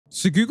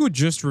So Google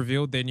just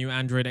revealed their new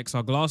Android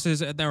XR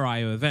glasses at their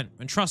I/O event,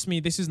 and trust me,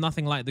 this is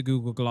nothing like the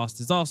Google Glass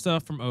disaster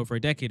from over a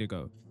decade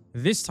ago.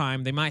 This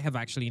time, they might have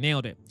actually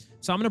nailed it.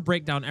 So I'm going to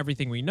break down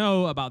everything we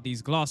know about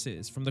these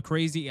glasses, from the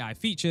crazy AI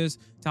features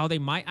to how they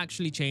might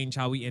actually change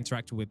how we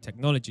interact with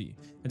technology.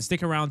 And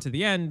stick around to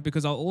the end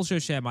because I'll also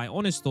share my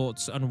honest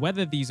thoughts on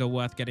whether these are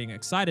worth getting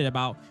excited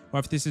about or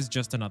if this is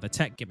just another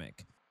tech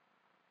gimmick.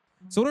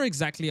 So what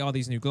exactly are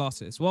these new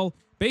glasses? Well,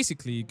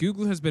 basically,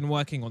 Google has been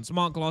working on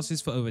smart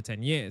glasses for over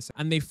 10 years,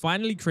 and they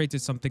finally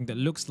created something that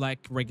looks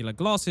like regular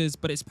glasses,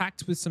 but it's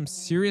packed with some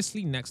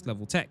seriously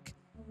next-level tech.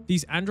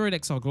 These Android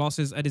XR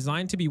glasses are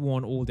designed to be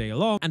worn all day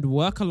long and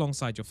work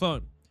alongside your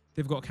phone.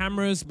 They've got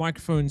cameras,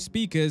 microphones,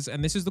 speakers,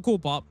 and this is the cool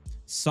part,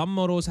 some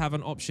models have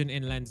an option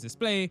in lens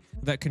display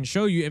that can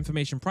show you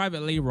information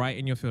privately right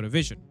in your field of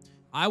vision.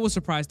 I was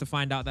surprised to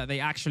find out that they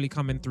actually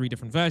come in 3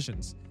 different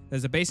versions.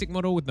 There's a basic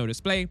model with no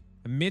display,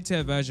 a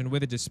mid-tier version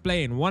with a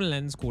display in one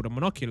lens called a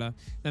monocular,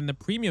 then the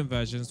premium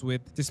versions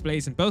with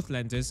displays in both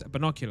lenses, a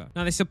binocular.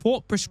 Now they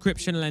support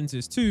prescription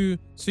lenses too,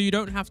 so you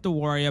don't have to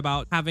worry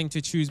about having to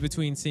choose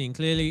between seeing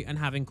clearly and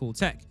having cool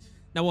tech.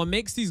 Now what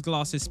makes these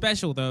glasses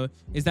special though,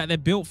 is that they're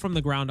built from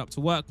the ground up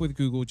to work with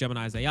Google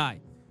Gemini's AI.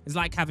 It's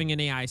like having an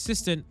AI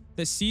assistant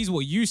that sees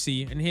what you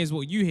see and hears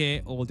what you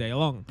hear all day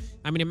long.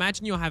 I mean,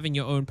 imagine you're having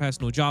your own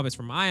personal Jarvis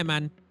from Iron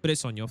Man, but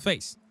it's on your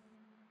face.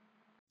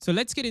 So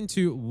let's get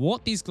into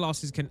what these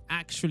glasses can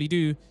actually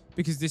do,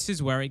 because this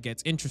is where it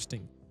gets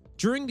interesting.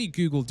 During the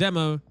Google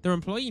demo, their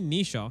employee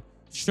Nisha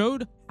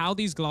showed how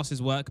these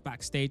glasses work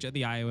backstage at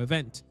the I/O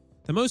event.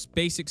 The most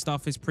basic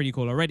stuff is pretty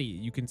cool already.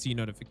 You can see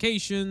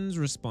notifications,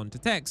 respond to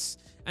texts,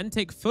 and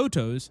take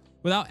photos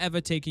without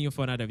ever taking your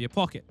phone out of your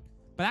pocket.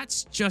 But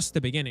that's just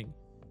the beginning.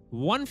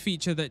 One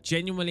feature that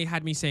genuinely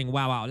had me saying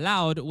wow out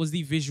loud was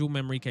the visual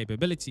memory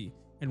capability.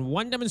 In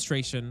one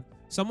demonstration,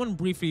 someone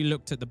briefly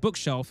looked at the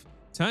bookshelf,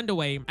 turned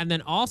away, and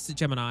then asked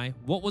Gemini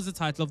what was the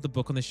title of the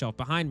book on the shelf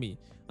behind me.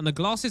 And the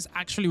glasses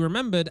actually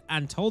remembered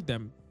and told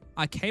them.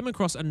 I came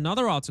across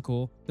another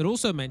article that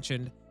also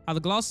mentioned how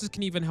the glasses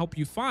can even help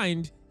you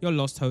find your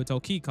lost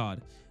hotel keycard.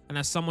 And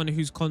as someone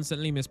who's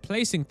constantly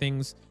misplacing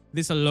things,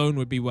 this alone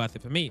would be worth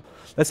it for me.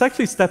 Let's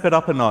actually step it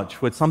up a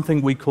notch with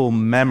something we call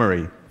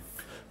memory.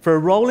 For a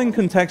rolling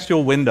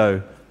contextual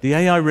window, the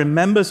AI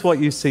remembers what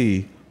you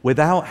see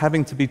without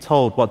having to be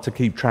told what to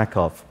keep track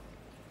of.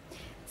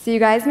 So you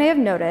guys may have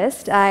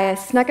noticed I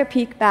snuck a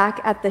peek back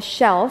at the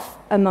shelf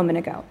a moment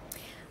ago.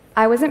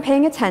 I wasn't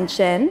paying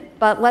attention,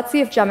 but let's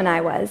see if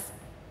Gemini was.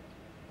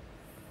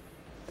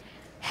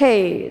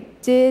 Hey,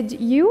 did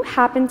you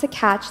happen to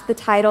catch the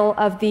title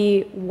of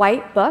the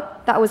white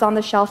book that was on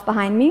the shelf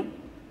behind me?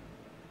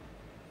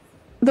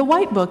 The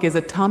white book is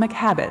Atomic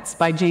Habits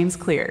by James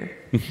Clear.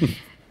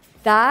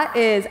 That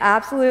is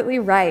absolutely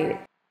right.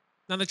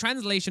 Now the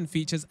translation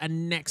features a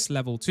next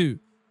level too.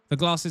 The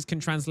glasses can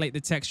translate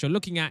the text you're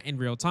looking at in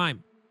real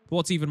time. But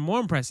what's even more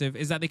impressive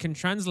is that they can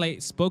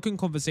translate spoken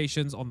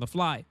conversations on the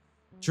fly.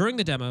 During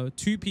the demo,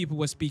 2 people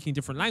were speaking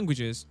different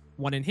languages,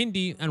 one in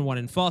Hindi and one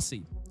in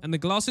Farsi, and the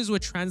glasses were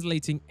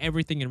translating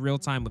everything in real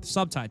time with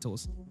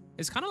subtitles.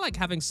 It's kind of like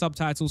having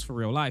subtitles for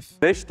real life.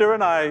 Nishta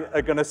and I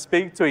are going to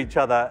speak to each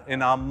other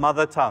in our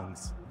mother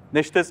tongues.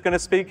 Nishta's going to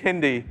speak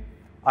Hindi.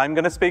 I'm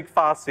going to speak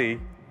Farsi,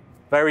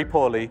 very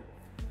poorly.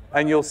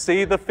 And you'll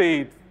see the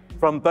feed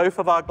from both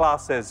of our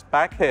glasses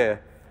back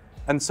here.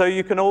 And so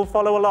you can all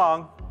follow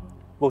along.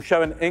 We'll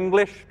show an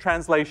English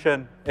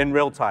translation in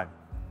real time.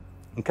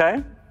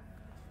 Okay?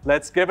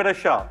 Let's give it a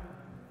shot.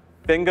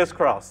 Fingers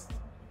crossed.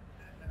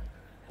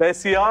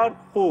 بسیار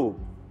خوب.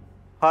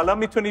 حالا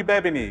میتونی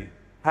ببینی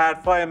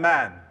حرفای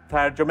من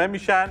ترجمه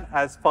میشن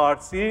از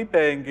فارسی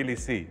به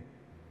انگلیسی.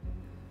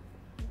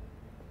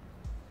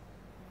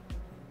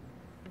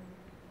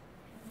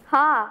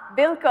 हाँ,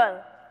 बिल्कुल.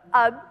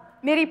 अब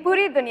मेरी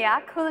पूरी दुनिया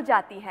खुल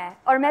जाती है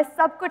और मैं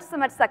सब कुछ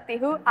समझ सकती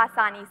हूँ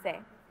आसानी से.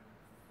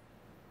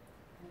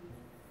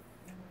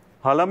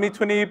 حالا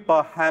میتونی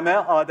با همه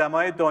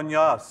آدمای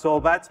دنیا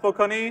صحبت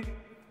بکنی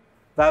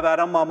و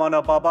برای مامان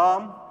و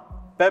بابام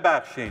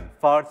ببخشین.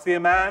 فارسی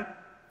من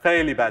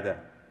خیلی بده.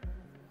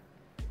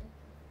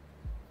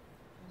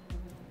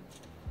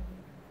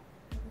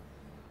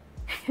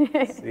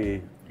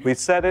 See, we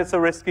said it's a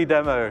risky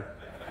demo.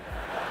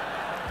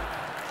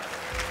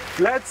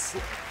 Let's.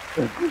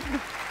 Thank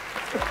you.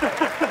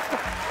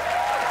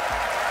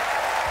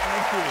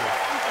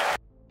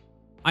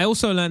 I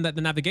also learned that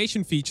the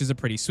navigation features are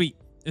pretty sweet.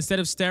 Instead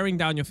of staring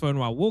down your phone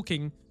while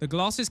walking, the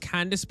glasses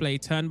can display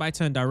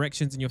turn-by-turn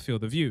directions in your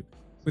field of view,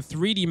 with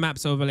 3D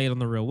maps overlaid on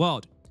the real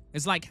world.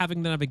 It's like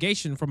having the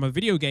navigation from a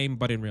video game,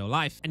 but in real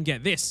life. And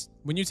get this,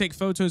 when you take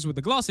photos with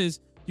the glasses,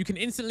 you can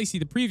instantly see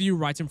the preview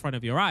right in front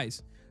of your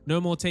eyes. No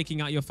more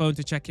taking out your phone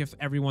to check if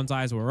everyone's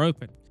eyes were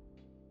open.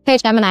 Hey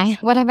Gemini,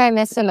 what have I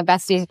missed in the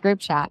besties group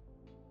chat?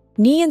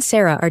 Nee and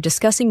Sarah are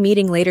discussing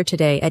meeting later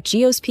today at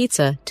Gio's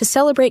Pizza to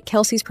celebrate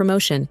Kelsey's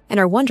promotion and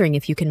are wondering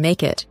if you can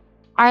make it.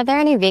 Are there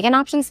any vegan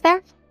options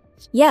there?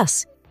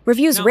 Yes.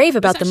 Reviews Now, rave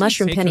about let's the actually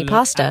mushroom take a penny look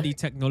pasta. at the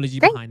technology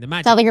Great. behind the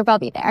magic. Tell the group I'll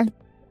be there.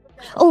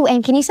 Oh,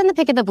 and can you send the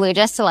pic of the blue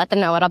just to let them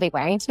know what I'll be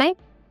wearing tonight?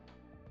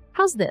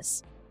 How's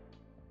this?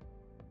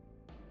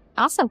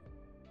 Awesome.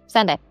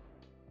 Send it.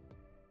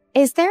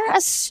 Is there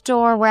a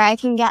store where I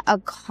can get a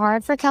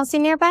card for Kelsey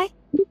nearby?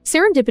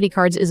 Serendipity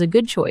Cards is a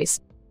good choice.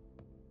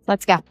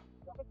 Let's go.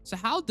 So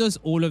how does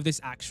all of this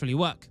actually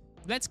work?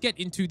 Let's get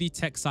into the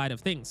tech side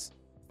of things.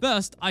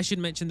 First, I should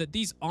mention that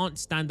these aren't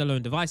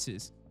standalone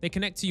devices. They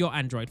connect to your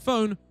Android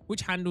phone,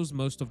 which handles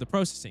most of the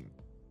processing.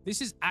 This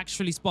is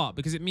actually smart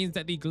because it means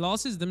that the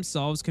glasses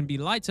themselves can be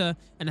lighter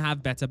and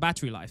have better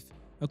battery life.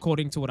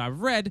 According to what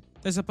I've read,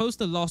 they're supposed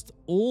to last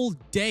all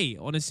day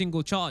on a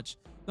single charge,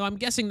 though I'm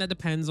guessing that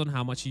depends on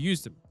how much you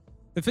use them.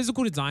 The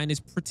physical design is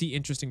pretty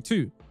interesting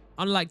too.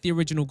 Unlike the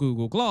original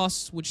Google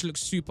Glass, which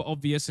looks super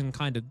obvious and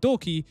kind of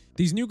dorky,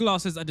 these new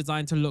glasses are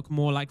designed to look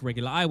more like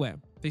regular eyewear.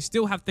 They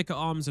still have thicker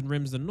arms and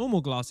rims than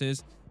normal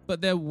glasses,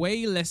 but they're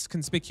way less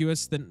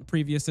conspicuous than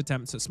previous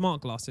attempts at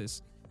smart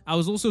glasses. I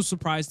was also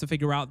surprised to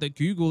figure out that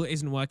Google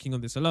isn't working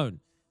on this alone.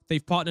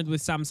 They've partnered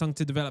with Samsung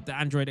to develop the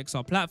Android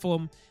XR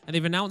platform, and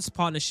they've announced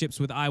partnerships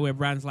with eyewear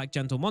brands like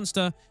Gentle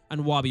Monster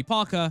and Warby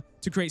Parker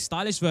to create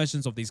stylish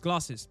versions of these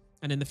glasses.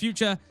 And in the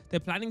future, they're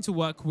planning to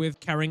work with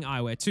Kering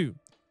Eyewear too.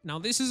 Now,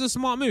 this is a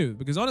smart move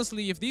because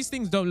honestly, if these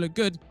things don't look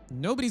good,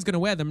 nobody's going to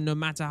wear them no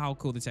matter how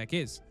cool the tech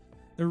is.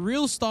 The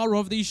real star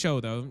of the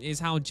show, though, is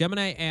how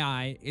Gemini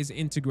AI is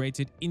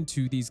integrated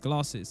into these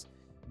glasses.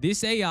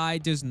 This AI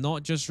does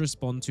not just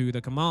respond to the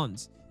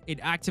commands. It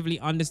actively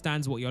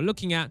understands what you're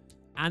looking at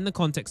and the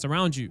context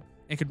around you.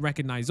 It can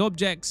recognize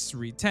objects,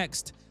 read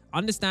text,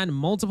 understand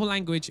multiple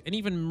language, and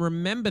even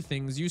remember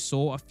things you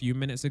saw a few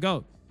minutes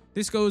ago.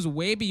 This goes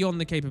way beyond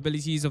the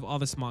capabilities of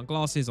other smart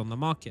glasses on the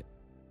market.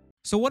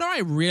 So what do I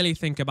really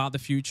think about the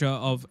future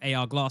of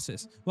AR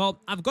glasses?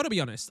 Well, I've got to be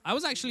honest, I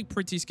was actually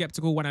pretty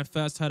skeptical when I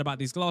first heard about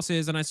these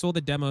glasses and I saw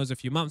the demos a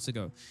few months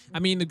ago. I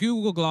mean, the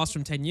Google Glass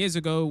from 10 years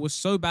ago was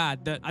so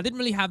bad that I didn't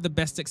really have the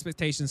best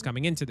expectations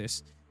coming into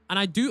this. And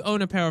I do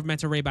own a pair of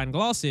Meta Ray-Ban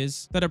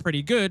glasses that are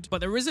pretty good,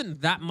 but there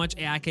isn't that much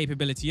AI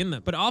capability in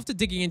them. But after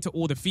digging into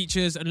all the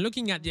features and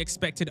looking at the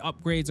expected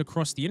upgrades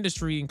across the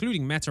industry,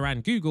 including Meta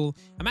and Google,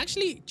 I'm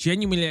actually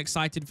genuinely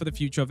excited for the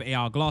future of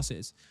AR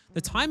glasses. The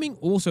timing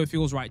also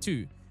feels right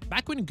too.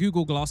 Back when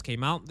Google Glass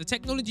came out, the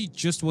technology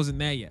just wasn't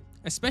there yet,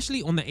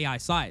 especially on the AI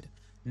side.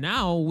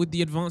 Now, with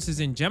the advances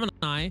in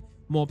Gemini,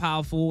 more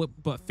powerful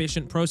but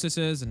efficient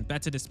processors, and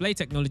better display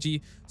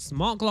technology,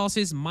 smart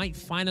glasses might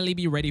finally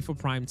be ready for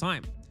prime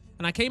time.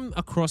 And I came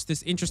across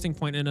this interesting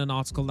point in an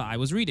article that I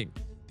was reading.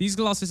 These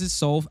glasses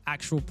solve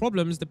actual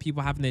problems that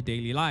people have in their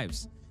daily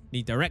lives.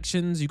 Need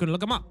directions, you can look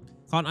them up.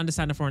 Can't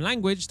understand a foreign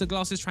language, the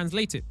glasses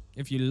translate it.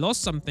 If you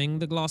lost something,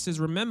 the glasses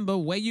remember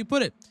where you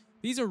put it.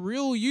 These are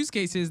real use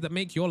cases that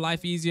make your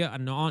life easier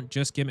and aren't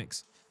just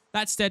gimmicks.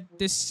 That said,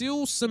 there's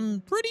still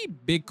some pretty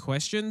big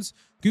questions.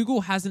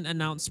 Google hasn't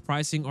announced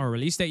pricing or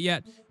release date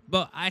yet,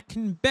 but I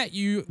can bet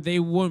you they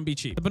won't be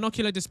cheap. The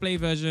binocular display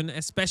version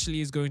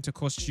especially is going to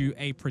cost you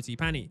a pretty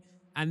penny.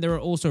 And there are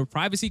also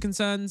privacy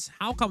concerns.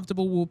 How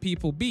comfortable will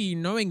people be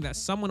knowing that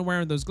someone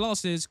wearing those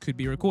glasses could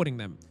be recording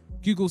them?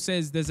 Google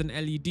says there's an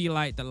LED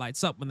light that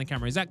lights up when the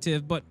camera is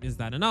active, but is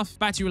that enough?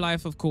 Battery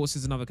life, of course,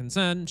 is another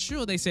concern.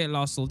 Sure, they say it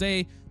lasts all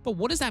day, but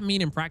what does that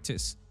mean in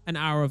practice? An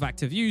hour of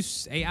active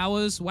use? 8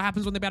 hours? What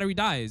happens when the battery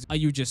dies? Are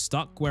you just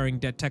stuck wearing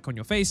dead tech on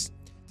your face?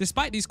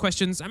 Despite these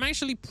questions, I'm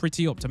actually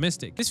pretty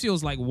optimistic. This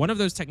feels like one of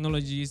those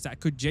technologies that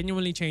could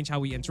genuinely change how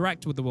we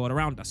interact with the world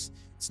around us.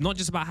 It's not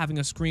just about having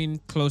a screen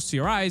close to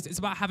your eyes, it's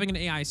about having an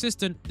AI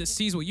assistant that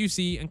sees what you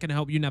see and can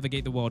help you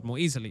navigate the world more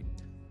easily.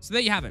 So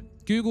there you have it,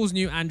 Google's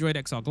new Android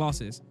XR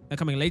glasses. They're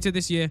coming later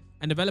this year,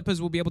 and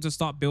developers will be able to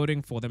start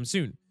building for them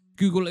soon.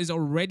 Google is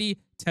already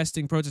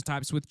testing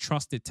prototypes with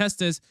trusted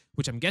testers,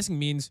 which I'm guessing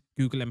means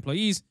Google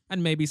employees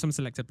and maybe some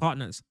selected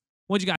partners. What do you guys